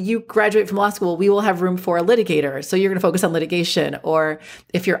 but when you graduate from law school, we will have room for a litigator. So you're going to focus on litigation. Or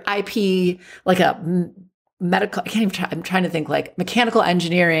if you're IP, like a medical, I'm trying to think like mechanical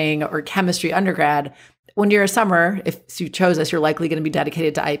engineering or chemistry undergrad. When you're a summer, if you chose us, you're likely going to be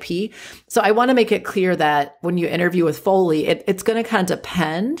dedicated to IP. So I want to make it clear that when you interview with Foley, it's going to kind of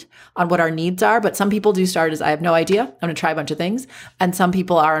depend on what our needs are. But some people do start as, I have no idea, I'm going to try a bunch of things. And some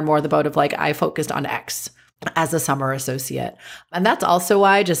people are in more the boat of like, I focused on X as a summer associate. And that's also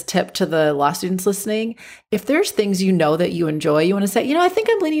why, just tip to the law students listening, if there's things you know that you enjoy, you want to say, I think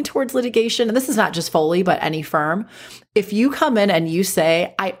I'm leaning towards litigation. And this is not just Foley, but any firm. If you come in and you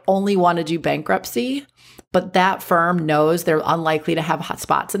say, I only want to do bankruptcy, but that firm knows they're unlikely to have hot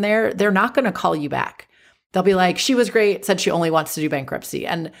spots in there, they're not going to call you back. They'll be like, she was great, said she only wants to do bankruptcy.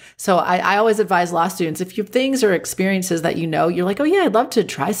 And so I always advise law students, if you have things or experiences that you're like, oh yeah, I'd love to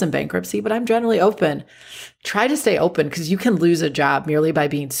try some bankruptcy, but I'm generally open. Try to stay open because you can lose a job merely by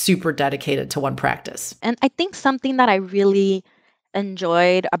being super dedicated to one practice. And I think something that I really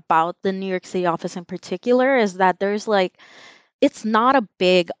enjoyed about the New York City office in particular is that there's like, it's not a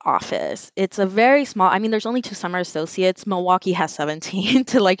big office. It's a very small, I mean, there's only 2 summer associates. Milwaukee has 17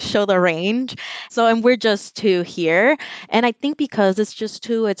 to like show the range. So, and we're just 2 here. And I think because it's just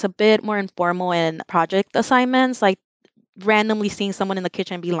 2, it's a bit more informal in project assignments, like randomly seeing someone in the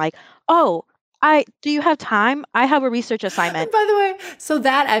kitchen being like, oh, do you have time? I have a research assignment. And by the way, so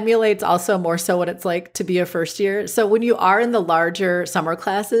that emulates also more so what it's like to be a first year. So when you are in the larger summer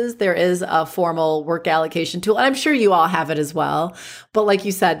classes, there is a formal work allocation tool. And I'm sure you all have it as well. But like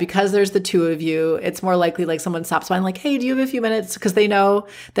you said, because there's the 2 of you, it's more likely like someone stops by and like, hey, do you have a few minutes? Because they know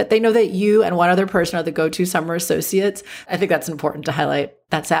that you and one other person are the go-to summer associates. I think that's important to highlight.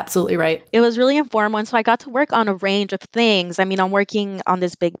 That's absolutely right. It was really informal. And so I got to work on a range of things. I mean, I'm working on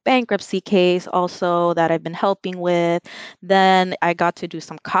this big bankruptcy case also that I've been helping with. Then I got to do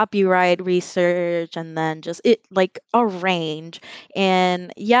some copyright research and then just it like a range.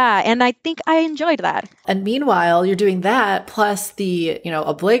 And yeah, and I think I enjoyed that. And meanwhile, you're doing that plus the,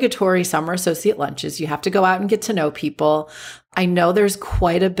 obligatory summer associate lunches. You have to go out and get to know people. I know there's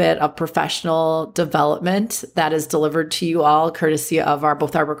quite a bit of professional development that is delivered to you all courtesy of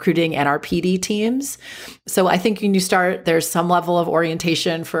both our recruiting and our PD teams. So I think when you start, there's some level of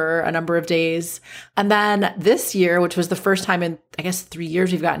orientation for a number of days. And then this year, which was the first time in, I guess, 3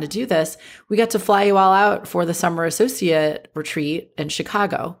 years we've gotten to do this, we got to fly you all out for the summer associate retreat in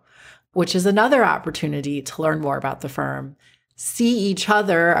Chicago, which is another opportunity to learn more about the firm, see each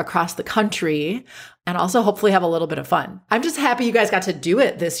other across the country, and also hopefully have a little bit of fun. I'm just happy you guys got to do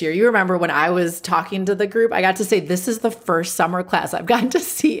it this year. You remember when I was talking to the group, I got to say, this is the first summer class I've gotten to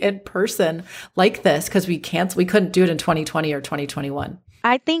see in person like this because we couldn't do it in 2020 or 2021.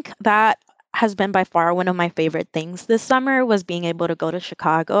 I think that has been by far one of my favorite things this summer was being able to go to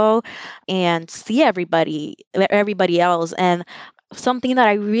Chicago and see everybody else. And something that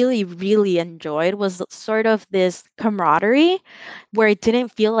I really, really enjoyed was sort of this camaraderie where it didn't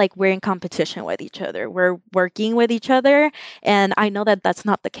feel like we're in competition with each other. We're working with each other. And I know that that's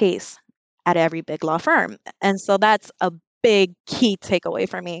not the case at every big law firm. And so that's a big key takeaway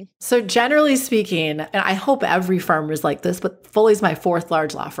for me. So generally speaking, and I hope every firm is like this, but Foley's my fourth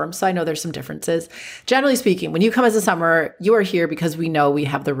large law firm, so I know there's some differences. Generally speaking, when you come as a summer, you are here because we know we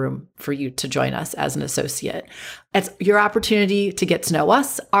have the room for you to join us as an associate. It's your opportunity to get to know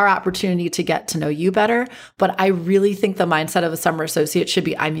us, our opportunity to get to know you better. But I really think the mindset of a summer associate should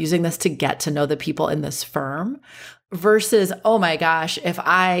be, I'm using this to get to know the people in this firm. Versus, oh my gosh, if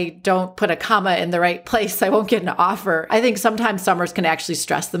I don't put a comma in the right place, I won't get an offer. I think sometimes summers can actually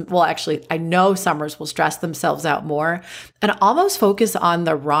stress them. Well, actually, I know summers will stress themselves out more and almost focus on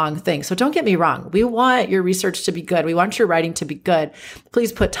the wrong thing. So don't get me wrong. We want your research to be good. We want your writing to be good.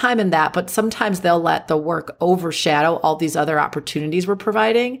 Please put time in that. But sometimes they'll let the work overshadow all these other opportunities we're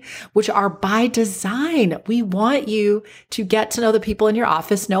providing, which are by design. We want you to get to know the people in your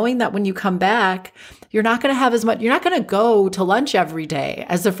office, knowing that when you come back, you're not going to have as much, you're not going to go to lunch every day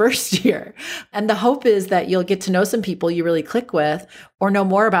as the first year. And the hope is that you'll get to know some people you really click with or know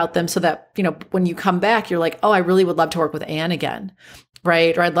more about them so that, when you come back, you're like, oh, I really would love to work with Anne again,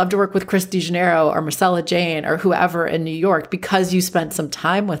 right? Or I'd love to work with Chris DeGennaro or Marcella Jane or whoever in New York because you spent some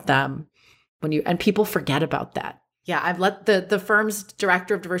time with them and people forget about that. Yeah, I've let the firm's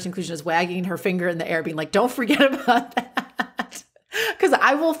director of diversity and inclusion is wagging her finger in the air being like, don't forget about that. Because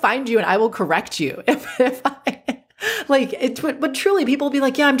I will find you and I will correct you if I like it. But truly, people will be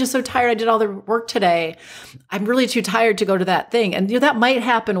like, yeah, I'm just so tired. I did all the work today. I'm really too tired to go to that thing. And that might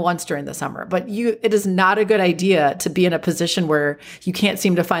happen once during the summer, but it is not a good idea to be in a position where you can't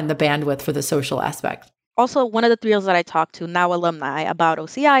seem to find the bandwidth for the social aspect. Also, one of the three that I talked to, now alumni, about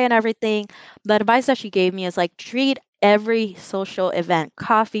OCI and everything, the advice that she gave me is like, treat every social event,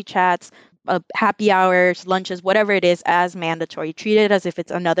 coffee chats, happy hours, lunches, whatever it is, as mandatory. Treat it as if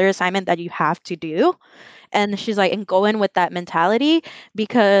it's another assignment that you have to do. And she's like, and go in with that mentality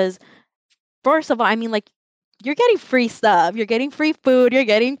because first of all, I mean, like, you're getting free stuff, you're getting free food, you're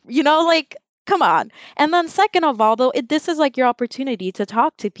getting, like, come on. And then second of all, though, this is like your opportunity to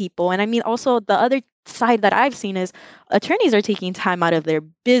talk to people. And I mean, also the other side that I've seen is attorneys are taking time out of their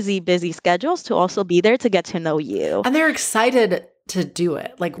busy schedules to also be there to get to know you. And they're excited to do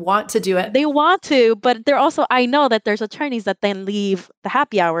it, like want to do it. They want to, but they're also, I know that there's attorneys that then leave the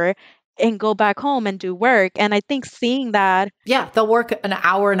happy hour and go back home and do work. And I think seeing that. Yeah, they'll work an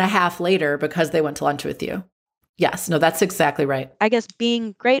hour and a half later because they went to lunch with you. Yes, no, that's exactly right. I guess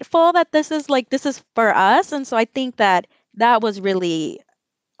being grateful that this is for us. And so I think that was really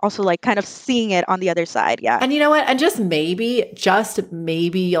also like kind of seeing it on the other side. Yeah. And you know what? And just maybe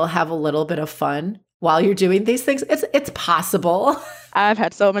you'll have a little bit of fun while you're doing these things. It's possible. I've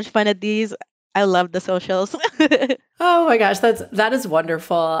had so much fun at these. I love the socials. Oh my gosh, that is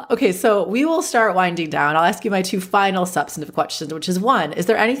wonderful. Okay, so we will start winding down. I'll ask you my two final substantive questions, which is one, is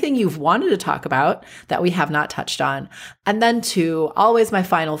there anything you've wanted to talk about that we have not touched on? And then two, always my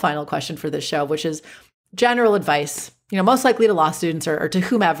final question for this show, which is general advice, most likely to law students or to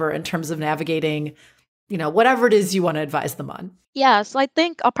whomever in terms of navigating, whatever it is you want to advise them on. Yeah, so I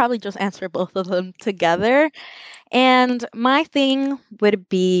think I'll probably just answer both of them together. And my thing would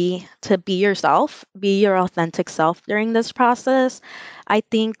be to be yourself, be your authentic self during this process. I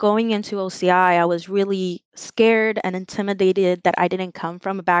think going into OCI, I was really scared and intimidated that I didn't come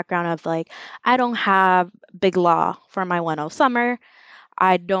from a background of like, I don't have big law for my 1.0 summer.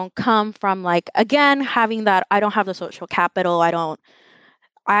 I don't come from like, again, having that, I don't have the social capital.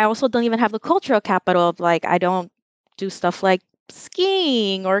 I also don't even have the cultural capital of like, I don't do stuff like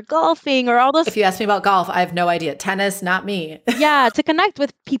skiing or golfing or all those. If you ask me about golf, I have no idea. Tennis, not me. Yeah, to connect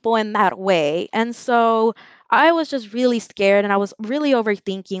with people in that way. And so I was just really scared and I was really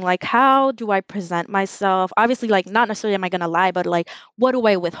overthinking, like, how do I present myself? Obviously, like, not necessarily am I going to lie, but like, what do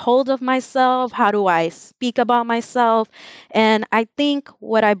I withhold of myself? How do I speak about myself? And I think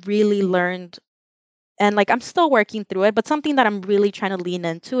what I've really learned, and like, I'm still working through it, but something that I'm really trying to lean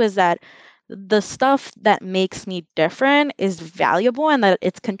into is that the stuff that makes me different is valuable and that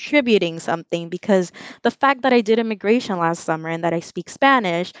it's contributing something, because the fact that I did immigration last summer and that I speak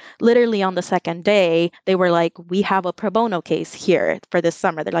Spanish, literally on the second day, they were like, we have a pro bono case here for this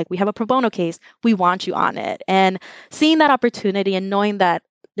summer. They're like, we have a pro bono case. We want you on it. And seeing that opportunity and knowing that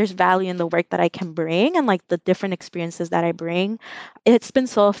there's value in the work that I can bring and like the different experiences that I bring, it's been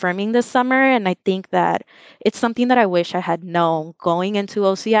so affirming this summer. And I think that it's something that I wish I had known going into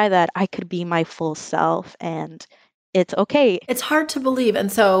OCI, that I could be my full self and it's okay. It's hard to believe. And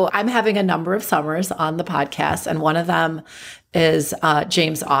so I'm having a number of summers on the podcast, and one of them is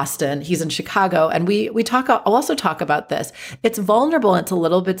James Austin. He's in Chicago. And I'll also talk about this. It's vulnerable and it's a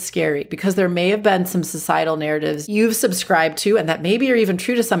little bit scary because there may have been some societal narratives you've subscribed to and that maybe are even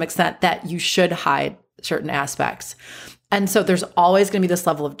true to some extent, that you should hide certain aspects. And so there's always going to be this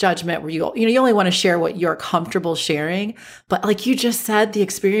level of judgment where you only want to share what you're comfortable sharing. But like you just said, the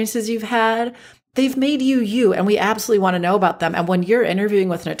experiences you've had, they've made you, and we absolutely want to know about them. And when you're interviewing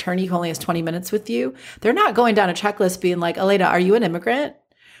with an attorney who only has 20 minutes with you, they're not going down a checklist being like, Aleyda, are you an immigrant?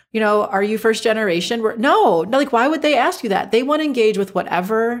 Are you first generation? No, like, why would they ask you that? They want to engage with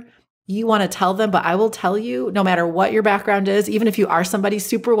whatever you want to tell them. But I will tell you, no matter what your background is, even if you are somebody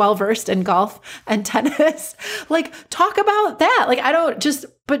super well-versed in golf and tennis, like, talk about that. Like,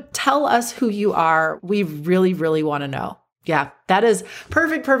 but tell us who you are. We really, really want to know. Yeah, that is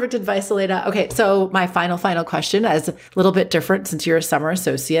perfect advice, Aleyda. Okay, so my final question is a little bit different since you're a summer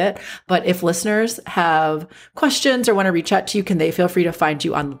associate, but if listeners have questions or want to reach out to you, can they feel free to find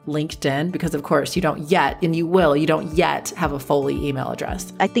you on LinkedIn? Because of course you don't yet have a Foley email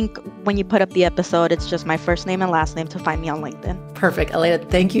address. I think when you put up the episode, it's just my first name and last name to find me on LinkedIn. Perfect. Aleyda,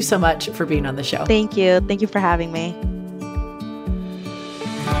 thank you so much for being on the show. Thank you. Thank you for having me.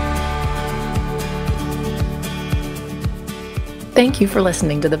 Thank you for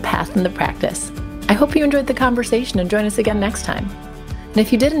listening to The Path and the Practice. I hope you enjoyed the conversation and join us again next time. And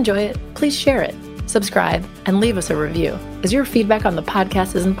if you did enjoy it, please share it, subscribe, and leave us a review, as your feedback on the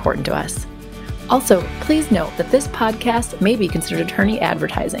podcast is important to us. Also, please note that this podcast may be considered attorney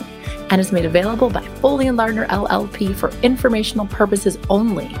advertising and is made available by Foley & Lardner LLP for informational purposes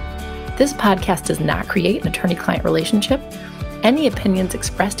only. This podcast does not create an attorney-client relationship. Any opinions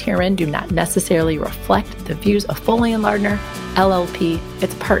expressed herein do not necessarily reflect the views of Foley & Lardner, LLP,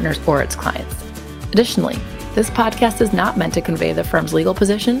 its partners, or its clients. Additionally, this podcast is not meant to convey the firm's legal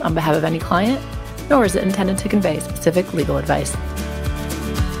position on behalf of any client, nor is it intended to convey specific legal advice.